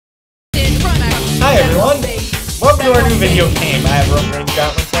to our new video game. I have Roman Reigns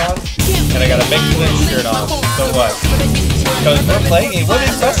Gauntlet's house, and I got a Becky Lynch shirt on. So what? Because we're playing a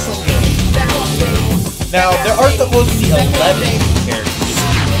women's wrestling game. Now, there are supposed to be 11 characters.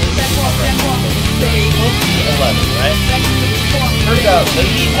 Supposed to be 11, right? Turns out,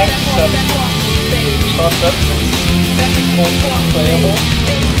 Lady X cross-substance, playable,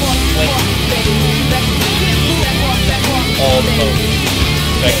 all the modes.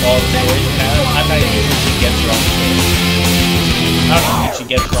 Like all the stories now. I'm not even sure she gets her own story. I don't know if she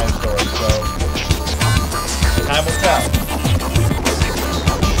gets her own story, so time will tell.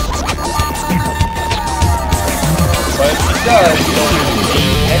 But if she does, she'll be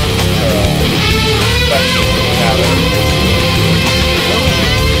extra special power.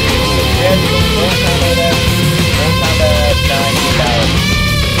 Yeah, more combat, 9 battles.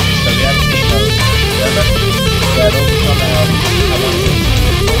 So we haven't seen those. Yeah, those will come out. I want to.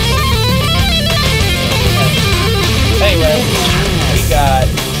 Anyway, we got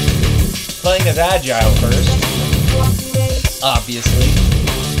playing as Agile first, obviously.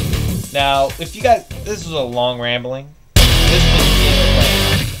 Now, if you guys, this was a long rambling. This was the game we're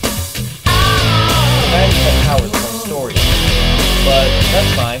playing. Imagine that Howard's own story, but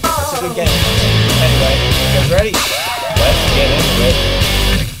that's fine. It's a good game. Anyway, you guys ready? Let's get into it.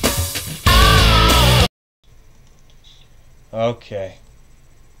 Okay.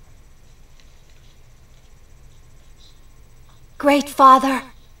 Great Father,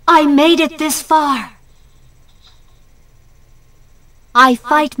 I made it this far. I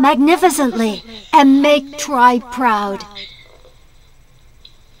fight magnificently and make Tribe proud.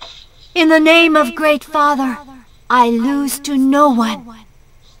 In the name of Great Father, I lose to no one.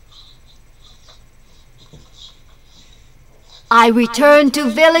 I return to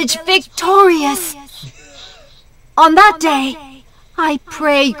village victorious. On that day, I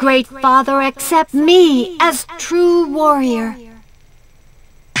pray Great Father accept me as true warrior.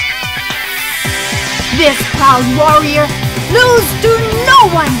 This proud warrior lose to no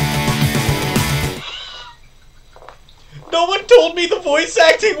one! No one told me the voice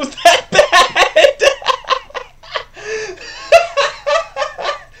acting was that bad!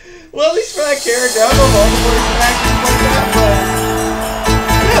 Well, at least for that character, I don't know if all the voice acting was like that, but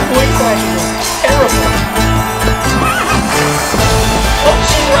that voice acting was terrible. Oh,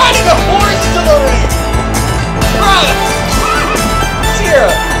 she's riding a horse to the ring! Bruh!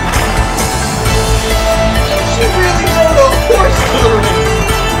 Tira! She really rode a horse to the ring!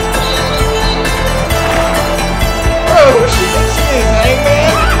 Bro, who she thinks she is, Hangman?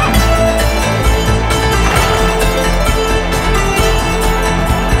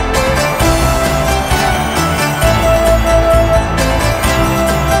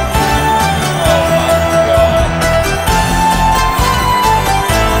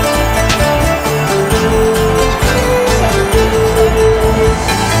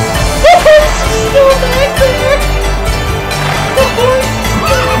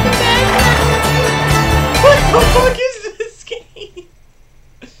 What the fuck is this game?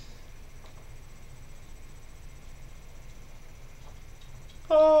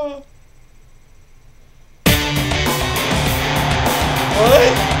 Oh.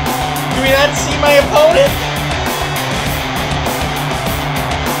 What? Do we not see my opponent?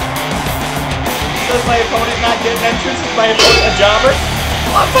 Does my opponent not get an entrance? Is my opponent a jobber?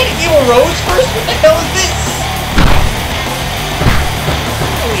 Oh, I'm fighting Evil Rose first? What the hell is this?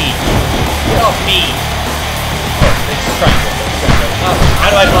 Please. Get off me. It's triangle. Oh, how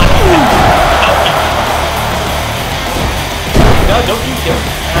do I block it? No, don't you kill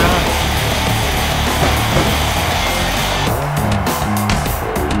me.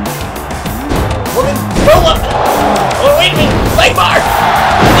 Woman, roll up! Oh, wait a minute! Leg bar!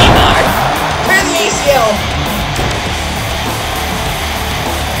 Leg bar! Turn the ACL!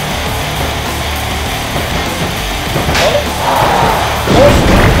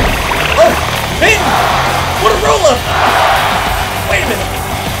 Oh, pin! What a roll-up! Wait a minute!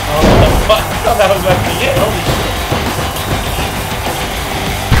 Oh, what the fuck? I thought that was about to be it. Holy shit.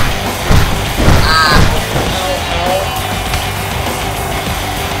 Ah! Ow, ow.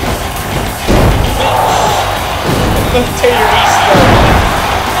 Bitch! Let's tear your ACL.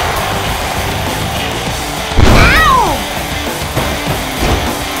 Ow!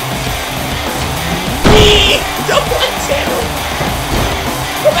 Me! Double tail!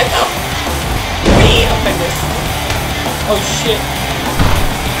 Go back up! Me! Up like this. Oh shit.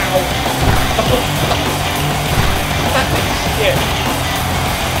 Ow. Shit.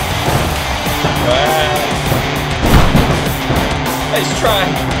 Nice try.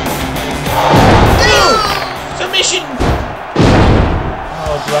 Ew! Submission!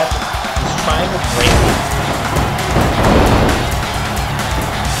 Oh, do I have to... Is triangle break?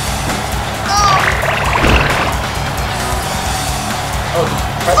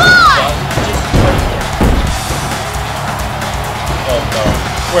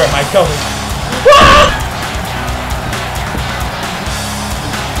 Where am I going? Ah!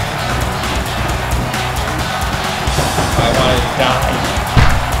 I want to die.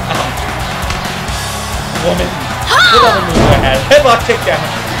 Ow. Woman. What other move I had? Headlock takedown.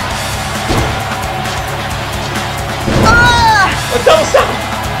 A double stop.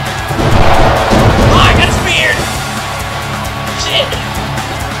 Oh, I got speared. Shit.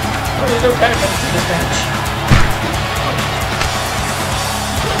 Oh, there's no benefits in this match.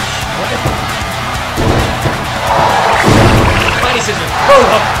 Mighty scissors. Roll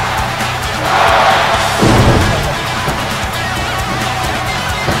up.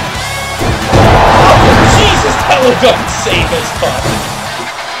 Oh, Jesus, that looked unsafe as fuck.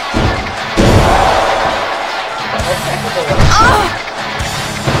 Oh,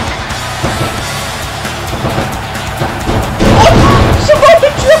 Samoa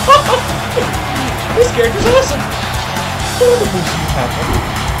drop! This character's awesome. What other moves do you have?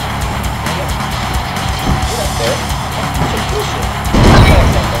 Get up there. Some bullshit.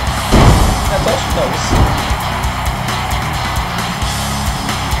 That's something. That's all she knows.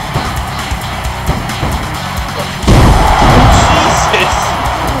 Jesus!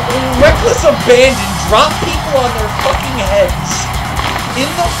 Reckless abandon. Drop people on their fucking heads. In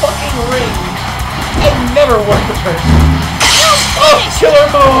the fucking ring. I never worked with her. Oh, killer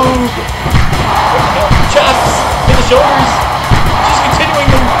move! Chops in the shoulders. She's continuing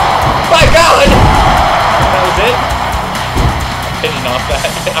them. By God! That was it. I'm pinning off that.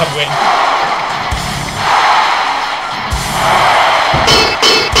 I win.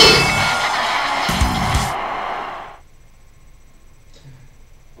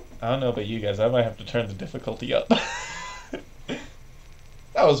 I don't know about you guys. I might have to turn the difficulty up.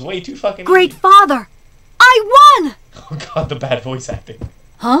 That was way too fucking Great easy. Father! I won! Oh god, the bad voice acting.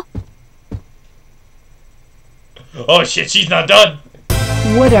 Huh? Oh shit, she's not done!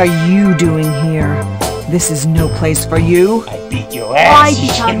 What are you doing here? This is no place for you. I beat your ass. I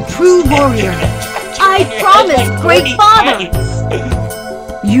become true warrior. I promise, Great Father!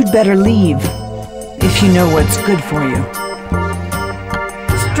 You'd better leave, if you know what's good for you.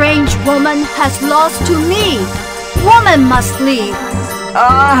 Strange woman has lost to me. Woman must leave.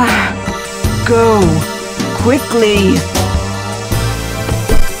 Ah! Go! Quickly!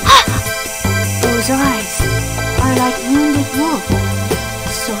 Those eyes are like wounded wolf.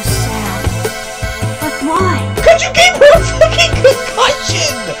 So sad. But why? Could you gave her a fucking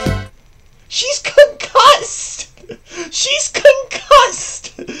concussion? She's concussed! She's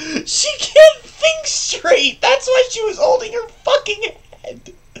concussed! She can't think straight! That's why she was holding her fucking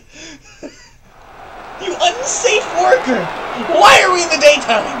head! You unsafe worker! Why are we in the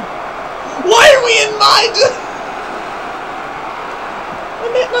daytime? Why are we in mud?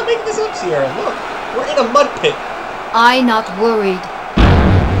 I'm not making this up, Sierra. Look, we're in a mud pit. I not worried.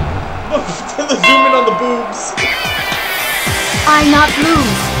 Zoom in on the boobs. I not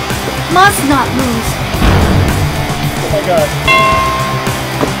lose. Must not lose. Oh my god.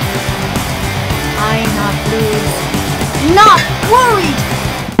 I not lose. Not worried!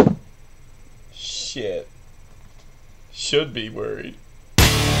 Shit. Should be worried.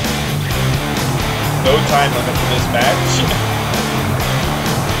 No time limit for this match.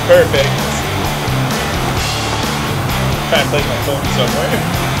 Perfect. Trying to place my phone somewhere.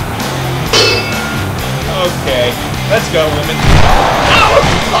 Okay. Let's go, women. Ow!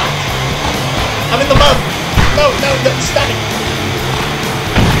 Fuck! I'm in the mud! No, stop it!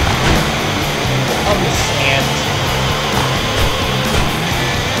 On the sand.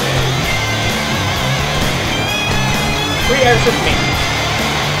 3 hours for me.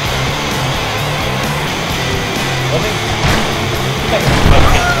 Woman.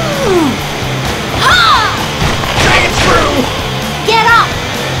 Dragon screw! Get up!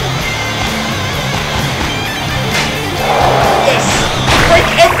 Yes! Break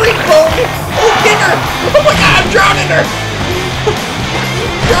every bone! Oh, get her! Oh my god, I'm drowning her!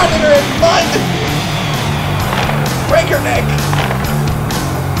 Drowning her in mud! Break her neck!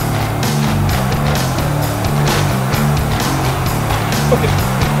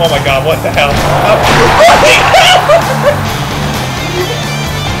 Oh my god, what the hell? What the hell?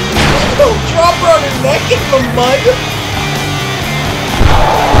 Don't drop her on her neck in the mud!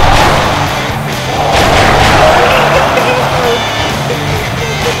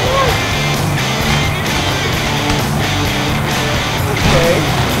 Okay.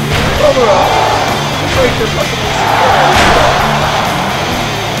 Roll her up. Break her fucking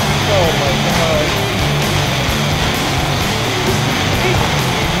Oh my god.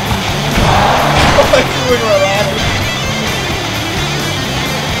 Oh, I threw in her ladder.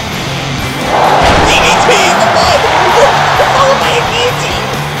 DDT in the mud!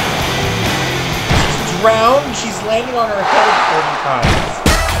 landing on her head 40 times.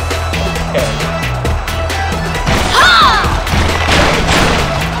 Okay.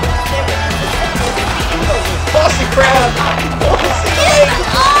 Bossy crab! Bossy egg!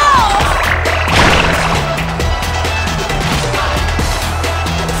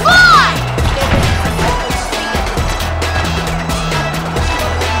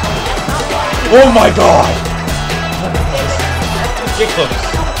 Oh my god! Get close.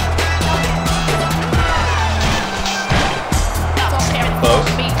 Close.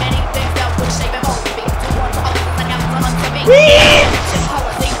 Whee!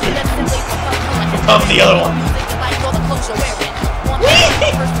 Come the other one.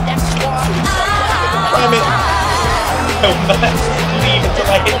 Climb it. I will not leave until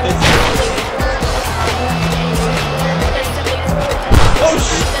I hit this. Oh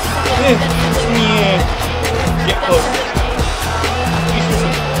shit! Yeah. Get close.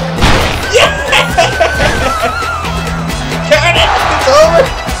 Yeah! Count it! It's over!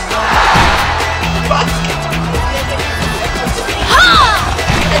 Fuck!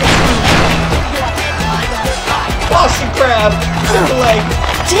 Boston crab! Terrible leg!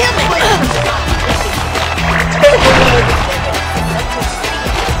 Damn it! Terrible leg!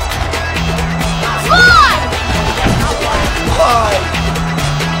 Fly! Fly!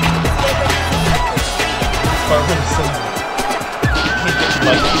 Barbarism.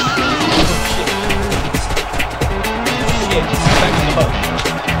 Like, oh shit. Shit, back up.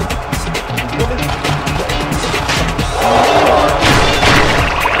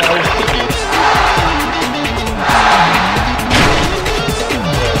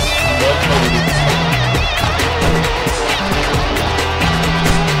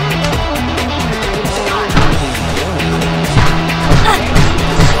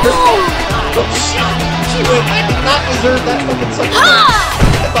 Oh shit! She went. I did not deserve that fucking sucker. I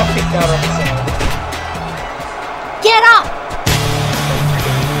got kicked out on the side. Get up!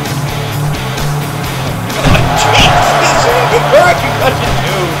 Concussion,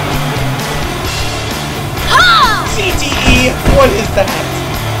 dude. CTE. What is that?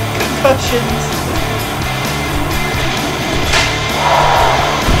 Concussions.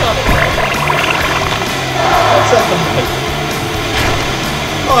 Outside the mic.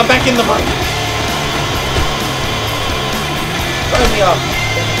 Oh, I'm back in the mic. Turn me up.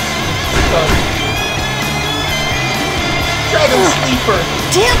 Dragon Sleeper.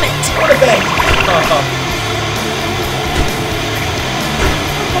 Damn it! Go to bed.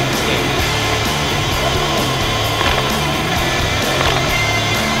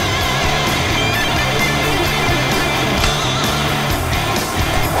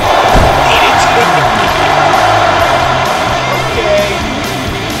 Okay.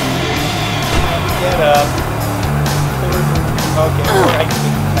 Get up. Okay, I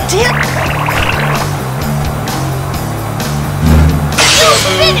can damn! You're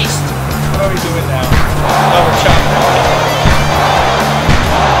finished! What are we doing now? Oh, we're chopping.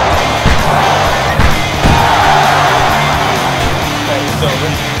 Okay, it's over.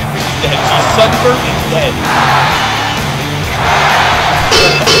 She's dead. She's sunburned and dead.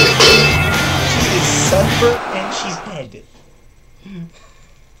 She is sunburned and she's dead.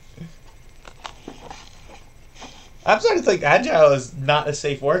 I'm starting to think Agile is not a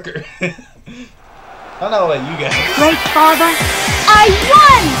safe worker. I don't know about you guys. Great Father, I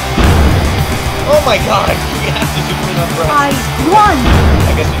won! Oh my god, we have to do it on breath. I won!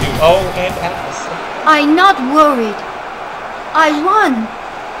 I guess we do O and ass. I'm not worried. I won.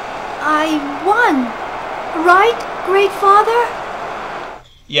 I won. Right, Great Father?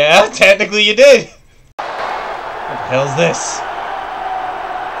 Yeah, technically you did. What the hell's this?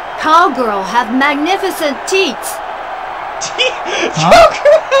 Cowgirl have magnificent teats.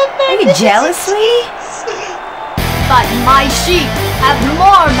 Are you jealous, sweetie? But my sheep have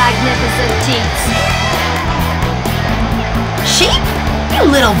more magnificent teats. Sheep? You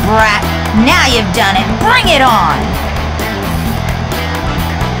little brat. Now you've done it. Bring it on.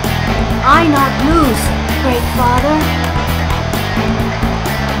 I not lose, Great Father.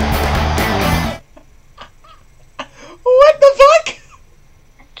 What the fuck?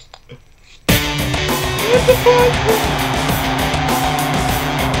 What the fuck?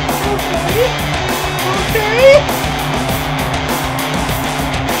 Okay.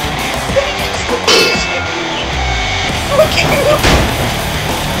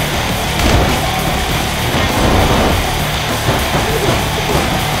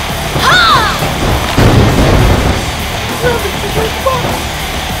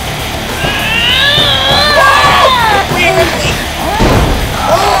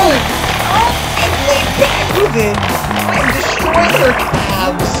 Okay. And destroy their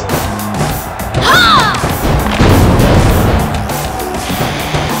calves.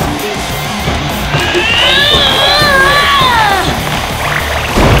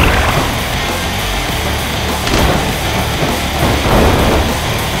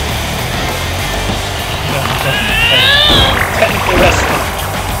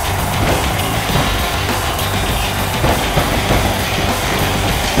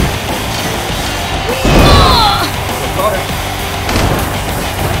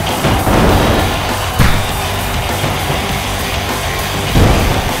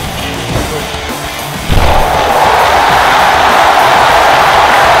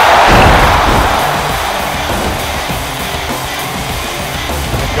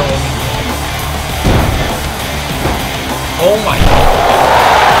 going again. Oh my god.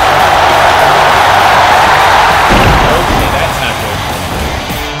 Okay, that's not good.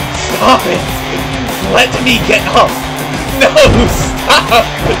 Stop it! Let me get up! No, stop!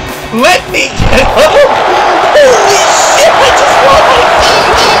 Let me get up! Holy shit, I just lost my God!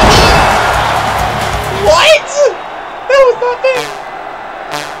 What? That was not there!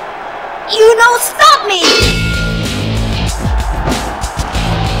 You know, stop me!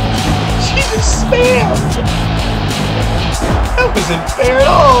 She just spammed! That wasn't fair at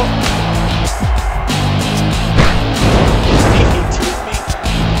all!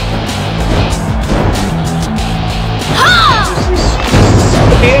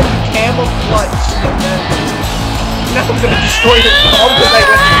 Spammed camel clutch and then now I'm gonna destroy her all because I went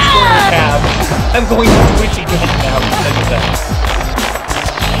to destroy her cab. I'm going to Twitch again now because of that.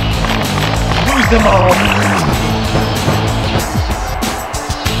 Lose them all!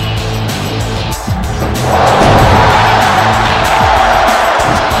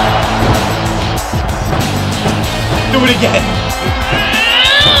 Do it again!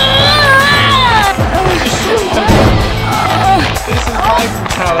 This is my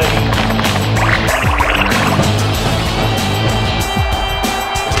brutality.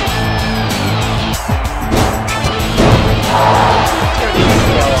 Turn these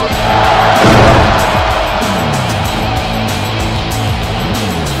spell on.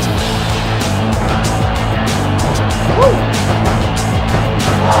 Woo!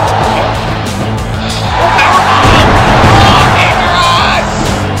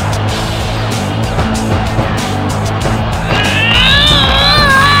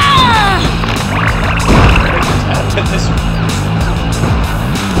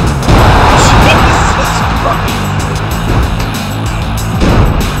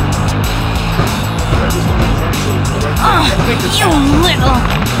 You little...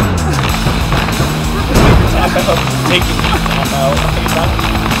 Tap out. Taking me tap out.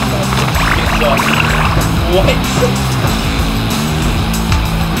 What?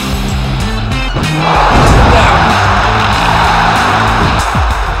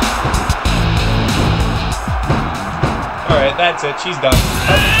 Alright, that's it. She's done.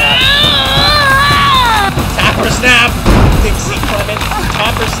 Tap or snap! Dixie Clement.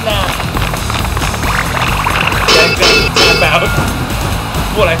 Tap or snap. Yeah, exactly. Tap out.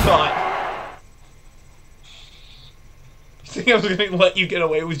 What I thought. You think I was gonna let you get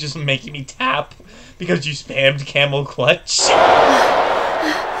away with just making me tap because you spammed camel clutch?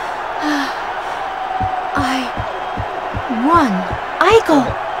 I won. Aigle.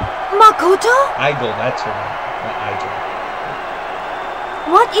 Makoto? Aigle, that's her name. Not Aigle.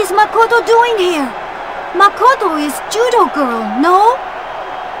 What is Makoto doing here? Makoto is judo girl, no?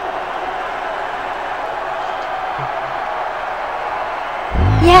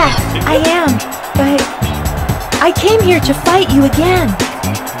 Yeah, I am, but I came here to fight you again.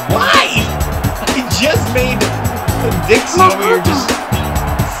 Why? I just made Dixie over here just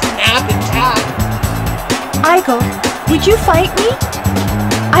snap and tap. Aigle, would you fight me?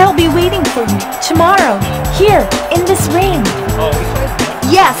 I'll be waiting for you tomorrow, here, in this ring. Oh, we fight.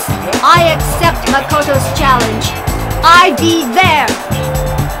 Yes, I accept Makoto's challenge. I be there.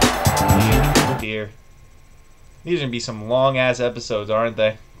 Oh dear. These are gonna be some long ass episodes, aren't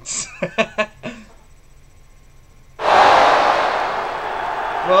they?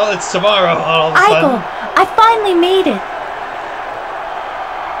 Well, it's tomorrow all of a sudden. Aigle, I finally made it.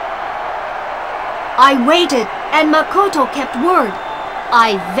 I waited, and Makoto kept word.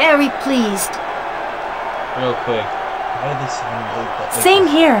 I very pleased. Real quick. Why did they sound like Same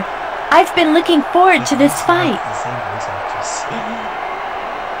here. I've been looking forward to this fight. The same voice actress.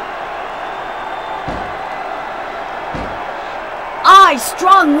 I,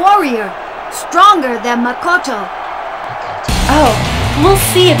 strong warrior, stronger than Makoto. Oh, we'll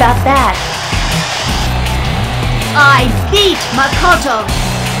see about that. I beat Makoto.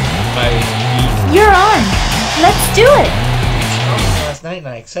 You're on. Let's do it. Last night and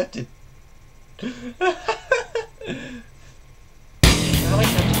I accepted. Now I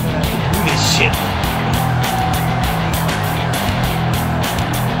have to learn how to do this shit.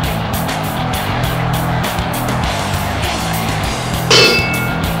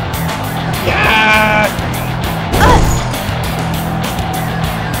 Yeah!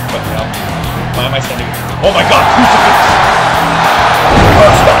 What the hell? Why am I standing? Oh my god!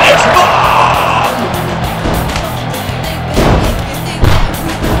 Where's the Xbox?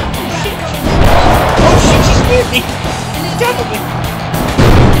 Oh shit, she speared me! Definitely!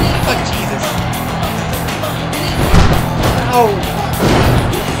 Oh Jesus! Ow!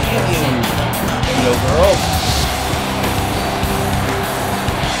 Damn you, little girl!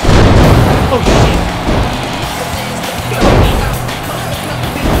 Oh shit.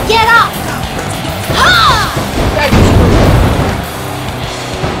 Get up! Ha!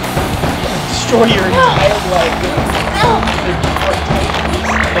 Destroy your entire leg.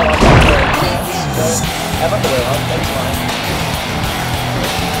 Have a good one, that's fine.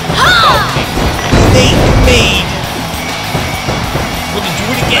 Snake made! We're gonna do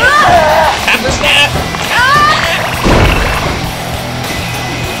it again! Hammer snap!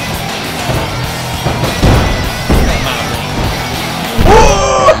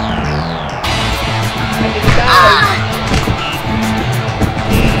 I didn't die!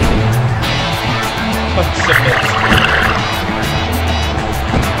 Submit.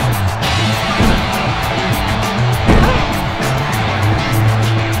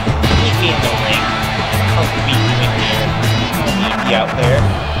 Meet me in the ring. I'll beat you in here. I'll meet you out there.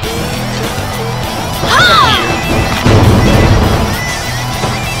 Come here.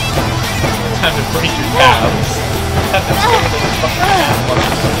 Time to break your cows. Time to break those fucking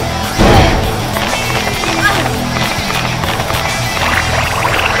cows.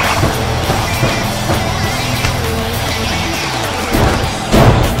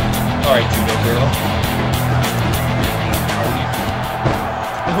 Alright, judo girl.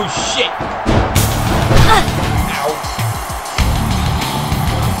 Oh shit! Ow.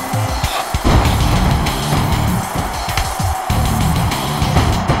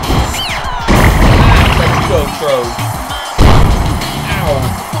 Let's go, Crow.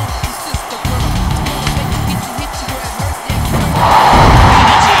 Ow.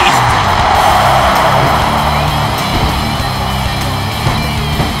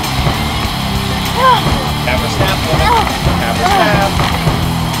 Hammer snap, woman. Hammer snap.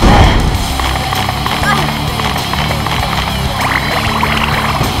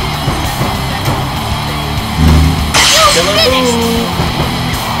 Killer beast.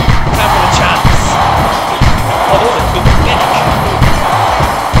 Time for the chops. Oh, those are quick finish.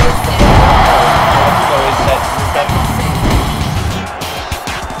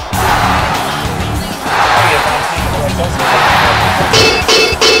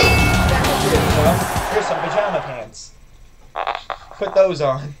 Here's some pajama pants. Put those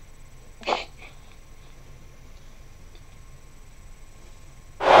on.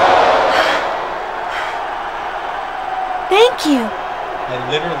 Thank you. I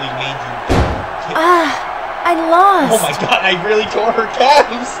literally made you kick. I lost. Oh my god, I really tore her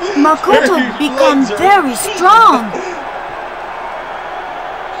calves! Makoto Her becomes legs are very weak. strong.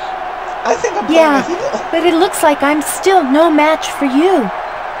 I think I'm Yeah, playing with you. but it looks like I'm still no match for you.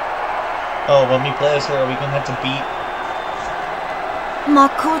 Oh, when we play as her, are we gonna have to beat?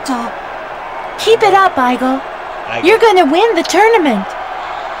 Makoto. Keep it up, Aigle. You're gonna win the tournament.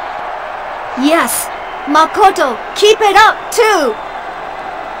 Yes, Makoto, keep it up too.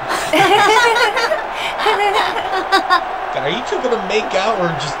 Are you two gonna make out or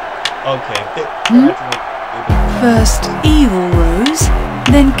just... Okay. First Evil Rose,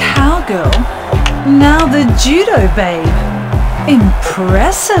 then Cowgirl, now the Judo Babe.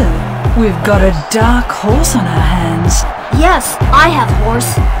 Impressive. We've got a dark horse on our hands. Yes, I have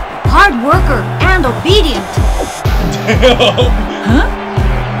horse. Hard worker and obedient. Huh?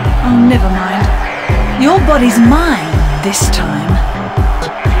 Oh, never mind. Your body's mine this time.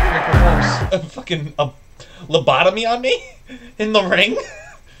 Fucking lobotomy on me? In the ring?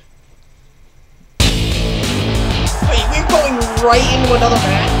 Wait, we're going right into another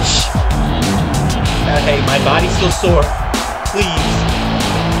match? Hey, my body's still sore. Please.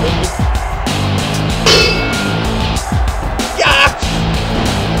 Yeah!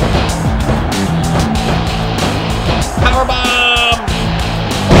 Powerbomb!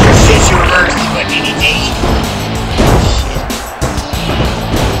 Shit, you reversed it, but DDT! Shit.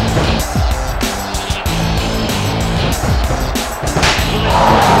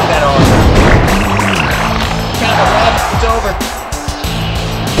 That arm. Count the rub, it's over.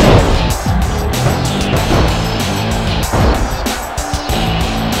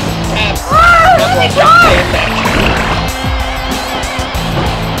 Tap. That's why Brett pay attention.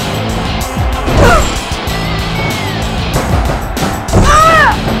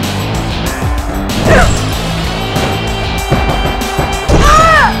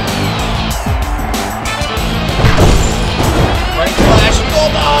 Right flash,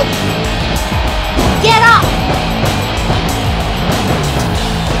 bulldog! Get up!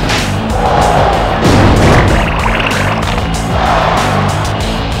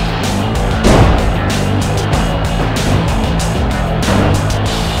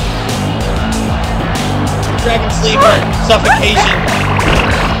 Dragon sleeper, suffocation.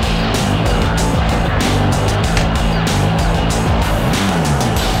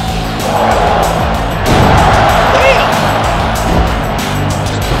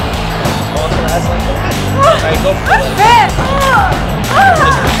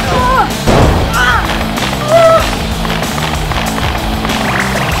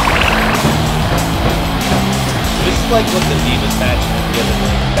 like what the Divas match in the other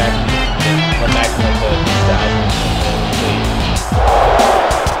thing back in the 2000s,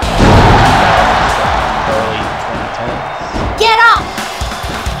 early 2010s. Get up!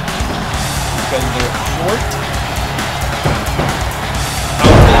 Because they're short.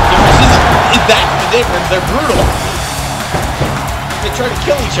 How the difference is that the difference? They're brutal. They try to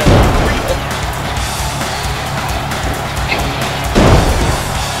kill each other. For real.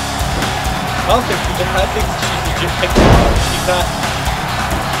 I think she's just picking up. She's not.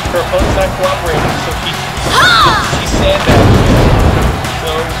 Her opponent's not cooperating, so she's sandbagging.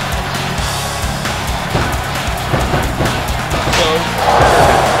 So.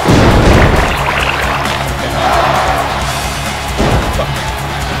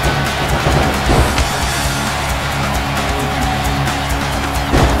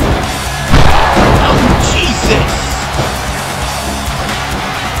 Oh, Jesus!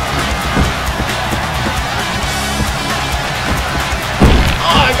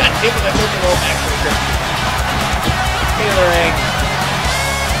 Give him a token roll back for the Tailoring.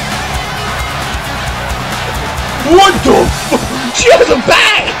 What the fuck? She has a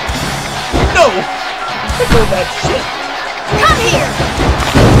bag! No! I know that shit. Come here!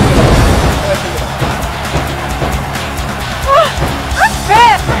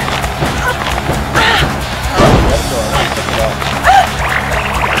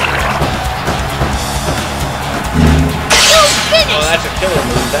 Oh, that's a killer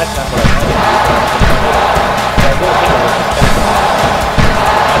move. That's not what I wanted.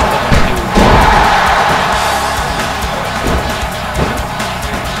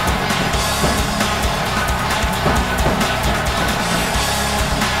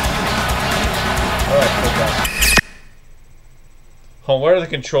 Oh, where are the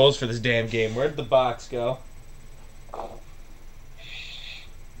controls for this damn game? Where'd the box go?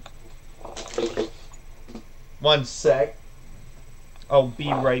 One sec. I'll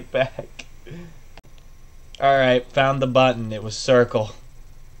be right back. Alright, found the button. It was circle.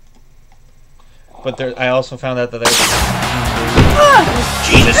 But there, I also found out that there's...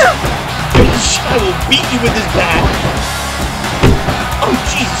 Jesus! I will beat you with this bat! Oh,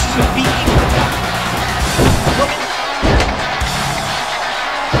 Jesus, she's gonna beat me with that!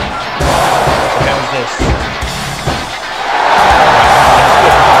 How was this?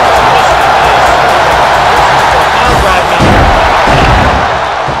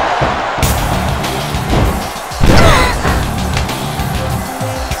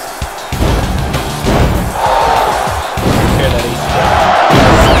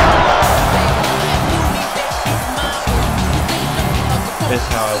 This is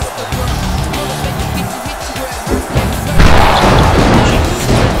how I would.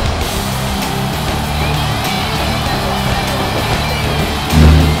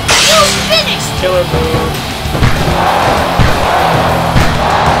 Finished! Killer move.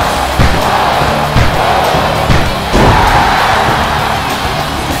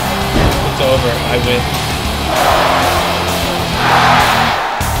 It's over. I win.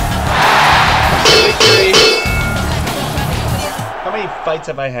 Victory. How many fights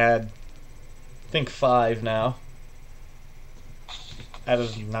have I had? I think 5 now. Out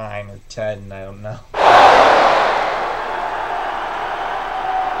of 9 or 10, I don't know.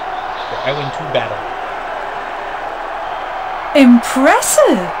 I win 2 battles.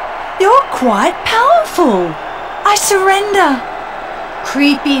 Impressive! You're quite powerful. I surrender.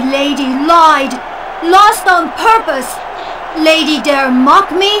 Creepy lady lied. Lost on purpose. Lady dare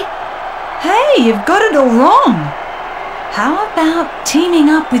mock me? Hey, you've got it all wrong. How about teaming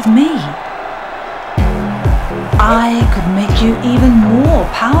up with me? I could make you even more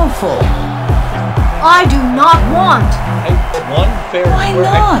powerful. I do not want. I won fair. Why I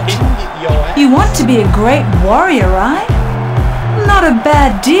not? didn't get your ass. You want to be a great warrior, right? Not a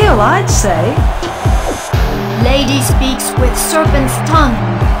bad deal, I'd say. Lady speaks with serpent's tongue.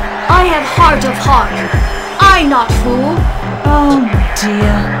 I have heart of hawk. I not fool. Oh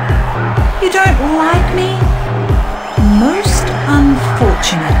dear. You don't like me? Most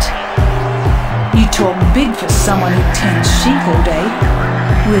unfortunate. You talk big for someone who tends sheep all day.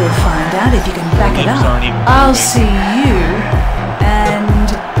 We'll find out if you can back it up. I'll see you and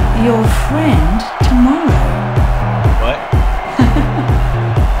your friend tomorrow. What?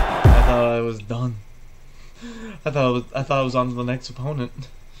 I thought I was done. I thought I was on to the next opponent.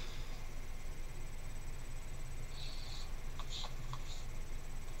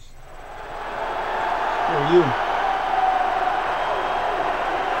 Who are you?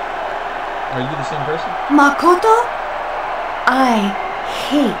 Are you the same person? Makoto? I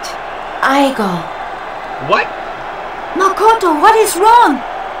hate Aigle. What? Makoto, what is wrong?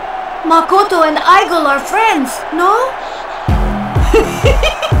 Makoto and Aigle are friends, no?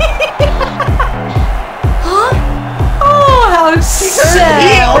 Huh? Oh, how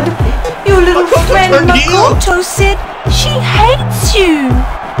sad! Your little friend Makoto said she hates you.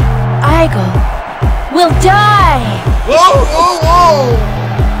 Aigle will die. Whoa, whoa, whoa!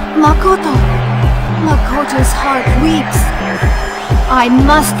 Makoto's heart weeps. I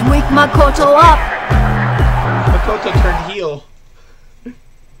must wake Makoto up. Makoto turned heel.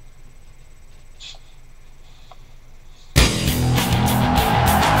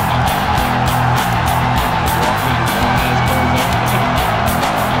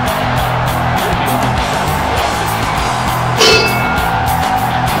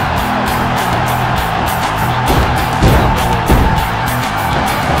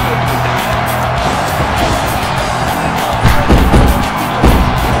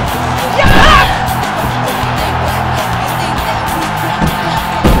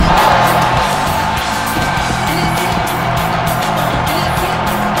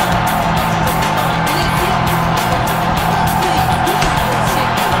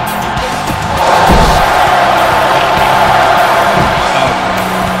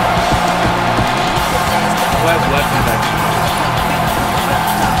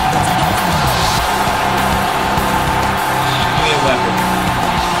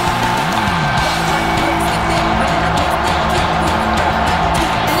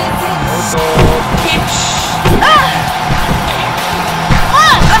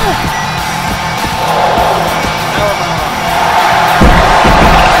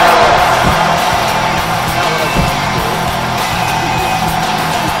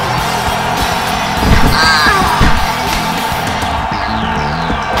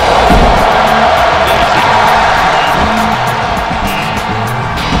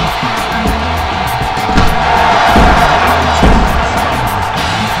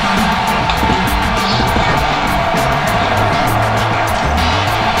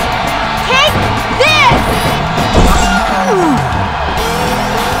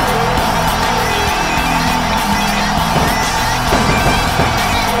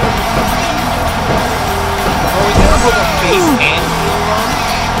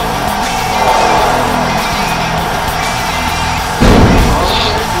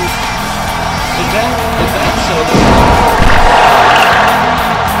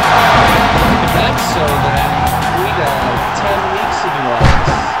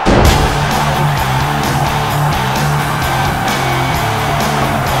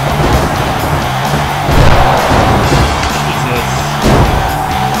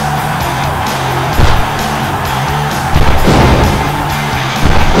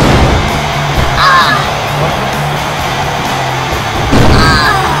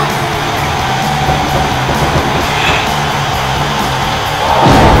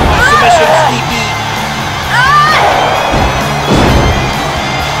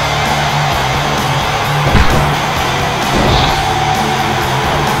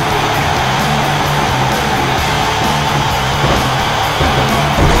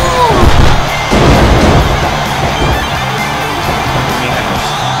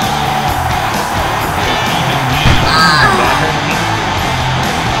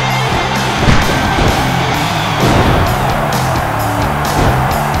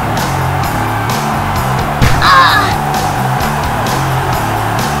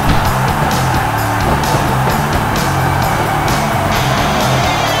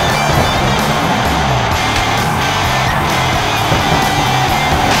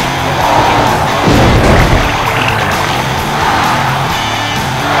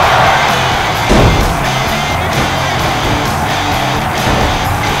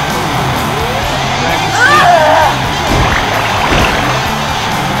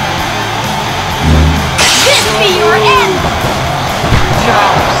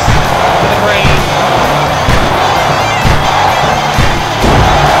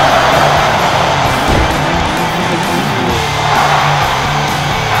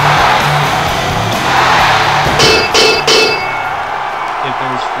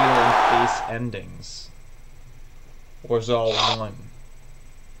 endings? Or is it all one?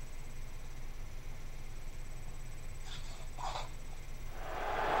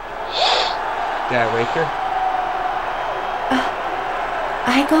 Did I wake her?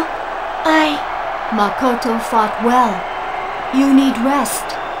 Aigle? Makoto fought well. You need rest.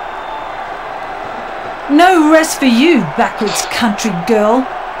 No rest for you, backwards country girl.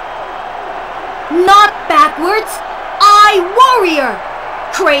 Not backwards! Warrior!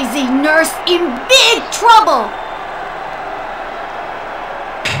 Crazy nurse in big trouble!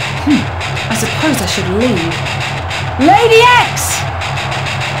 I suppose I should leave. Lady X!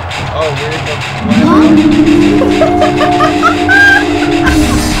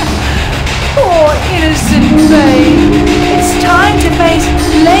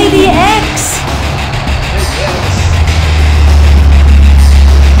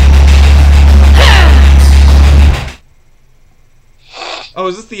 Oh,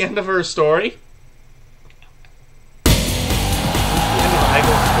 is this the end of her story? Is this the end of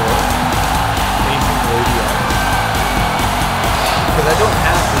Aigle's story? Facing radio. Because I don't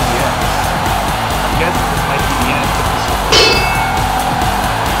have the end. I'm guessing this might be the end of the story.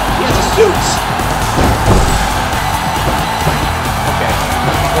 He has a suit! Okay.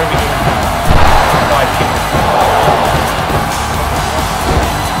 Where are we going now? No, I can't.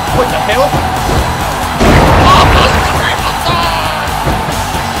 What the hell?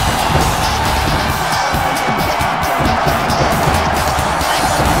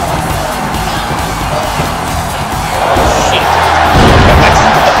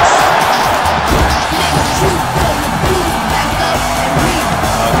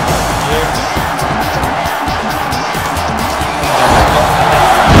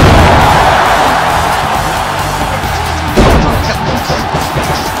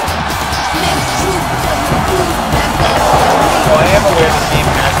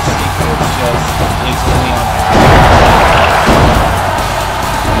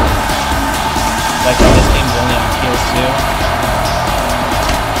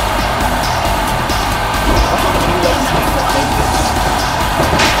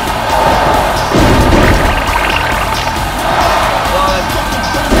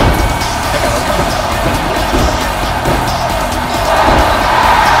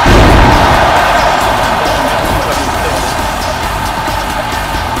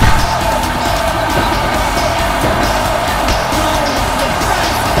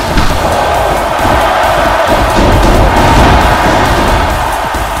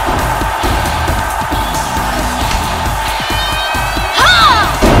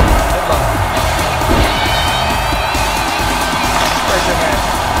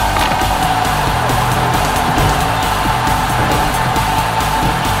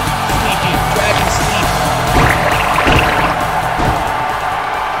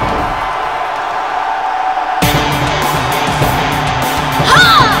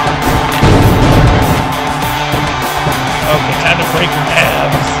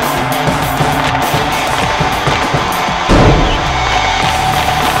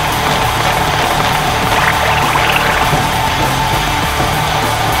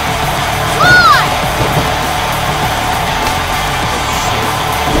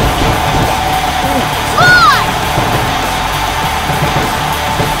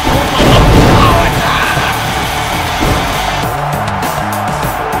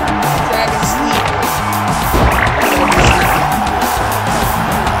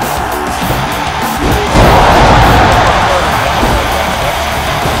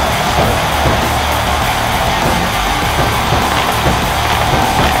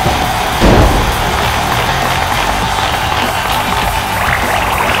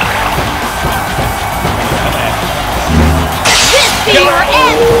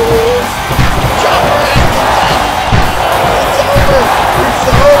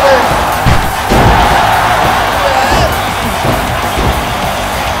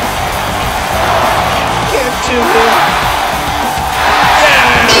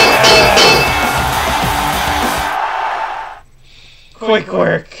 Quick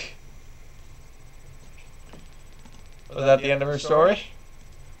work. Was that the end of her story?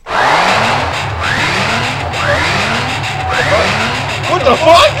 What the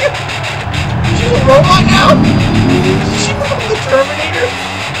fuck? She's a robot now? Did she become the Terminator?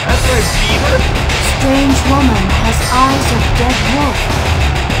 After I beat her? Strange woman has eyes of dead wolf.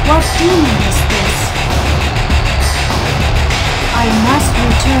 What demon is this? I must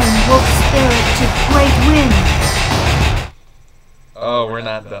return Wolf Spirit to Great Wind. Oh, we're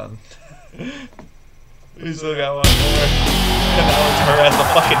not done. We still got one more. And that was her as the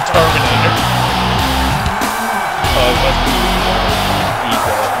fucking Terminator. Oh, it must be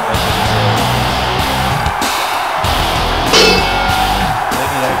Aigle.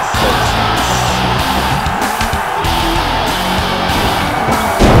 Maybe that's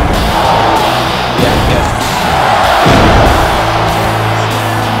yeah, yes.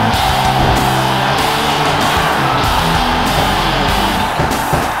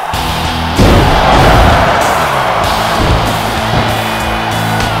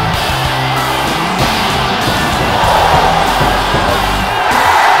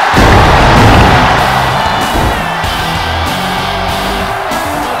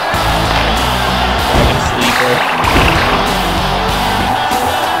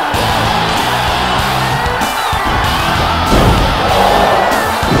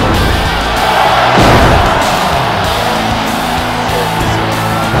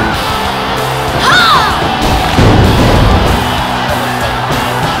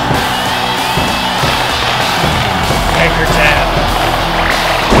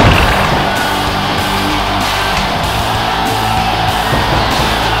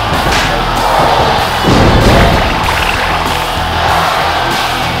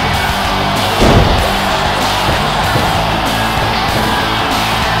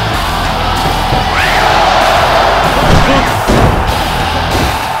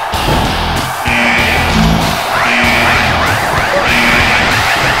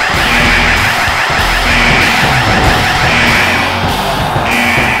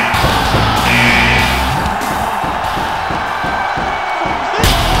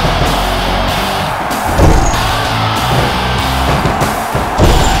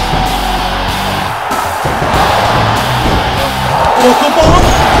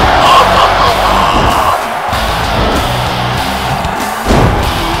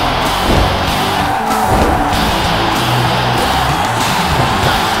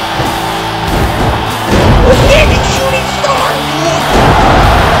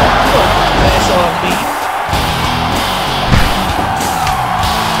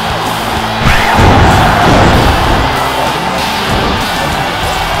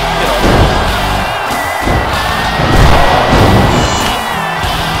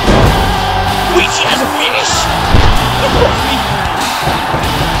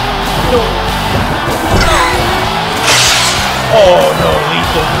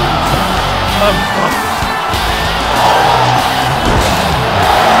 We'll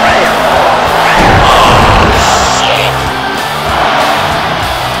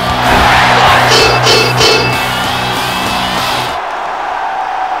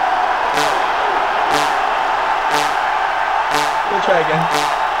try again.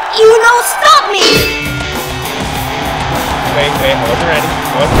 You don't stop me! Wait, I wasn't ready.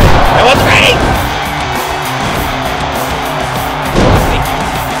 I wasn't ready!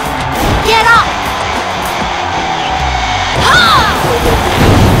 Get up!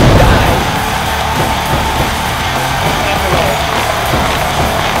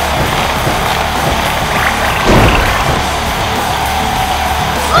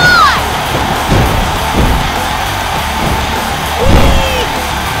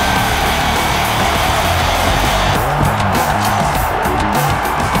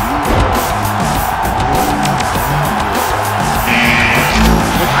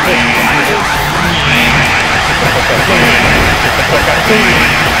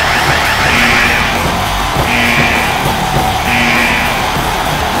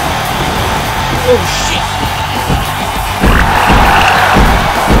 Oh shit!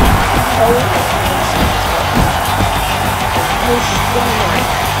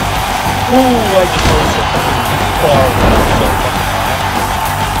 Oh, I just noticed a fucking bar so fucking high.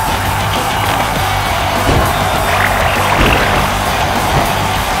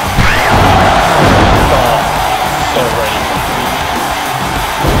 Oh, so ready.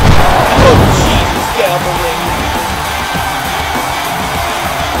 Oh Jesus, get out the ring.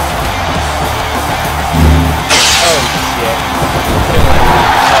 Oh shit.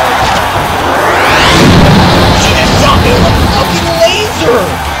 She just shot me with a fucking laser!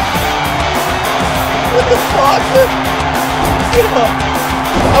 What the fuck? Get up!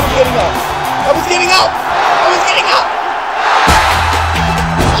 I was getting up! I was getting up! I was getting up!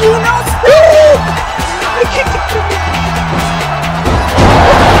 You don't stop! I kicked it from me!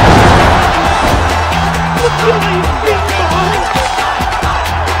 Look at my big balls!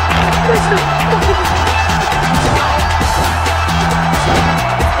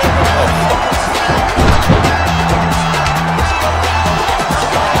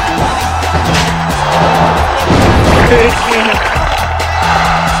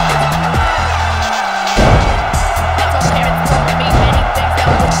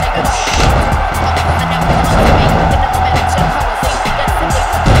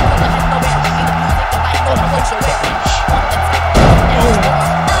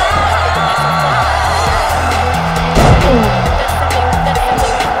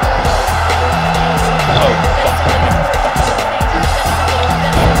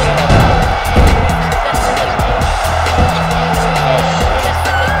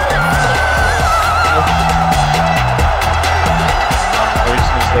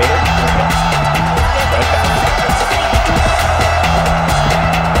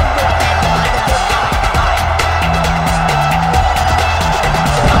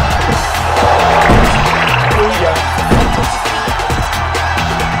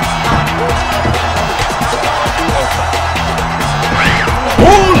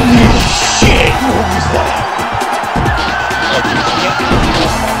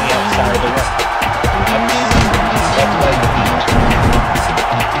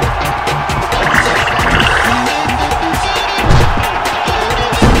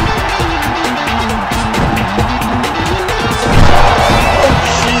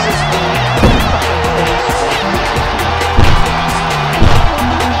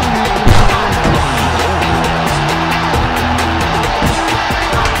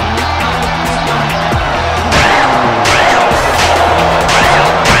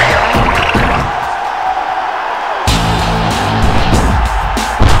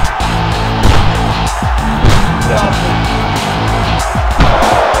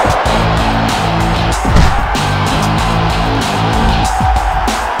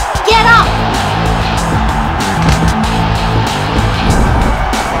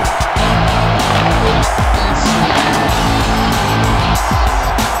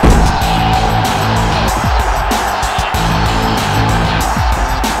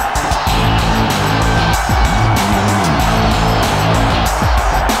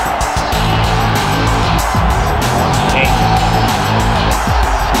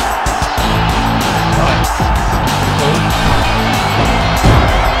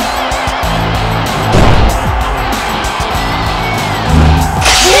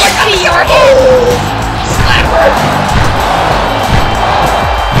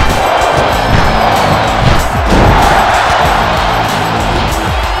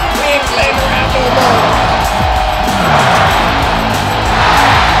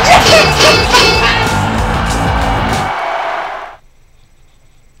 Get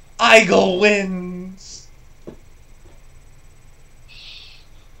Aigle wins.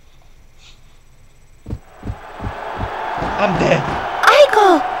 I'm dead.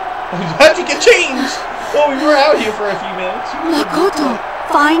 Aigle! How'd you get changed? Well, we were out here for a few minutes. Makoto,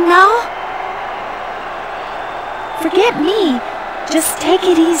 fine now? Forget me. Just take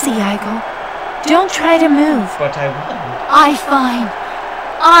it easy, Aigle. Don't try to move. But I won. I fine.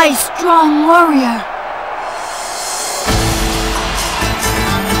 I strong warrior.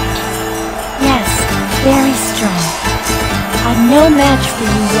 Yes, very strong. I'm no match for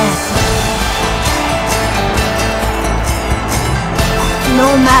you yet. No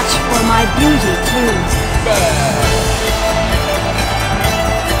match for my beauty, too.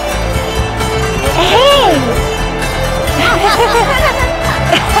 Hey!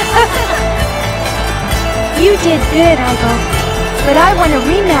 You did good, Aigle. But I want a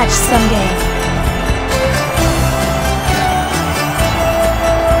rematch someday.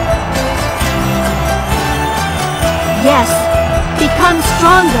 Yes, become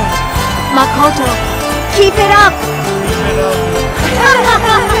stronger. Makoto, keep it up.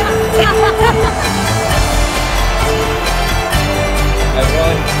 I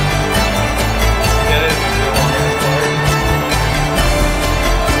won. Get it?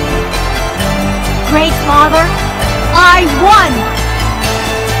 Great Father, I won!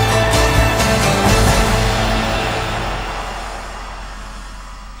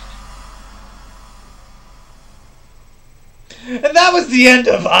 And that was the end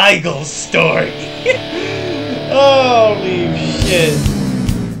of Aigle's story. Holy shit.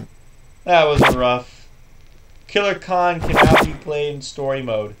 That was rough. Killer Khan can now be played in story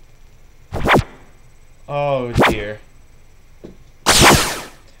mode. Oh dear.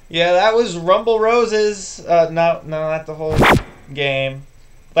 Yeah, that was Rumble Roses. No, not the whole game.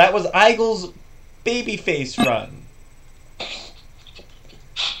 That was Aigle's babyface run.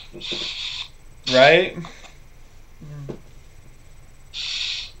 Right?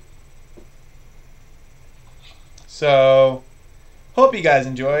 So, hope you guys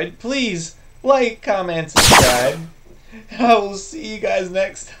enjoyed. Please like, comment, subscribe. I will see you guys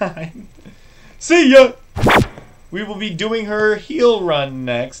next time. See ya! We will be doing her heel run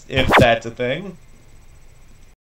next, if that's a thing.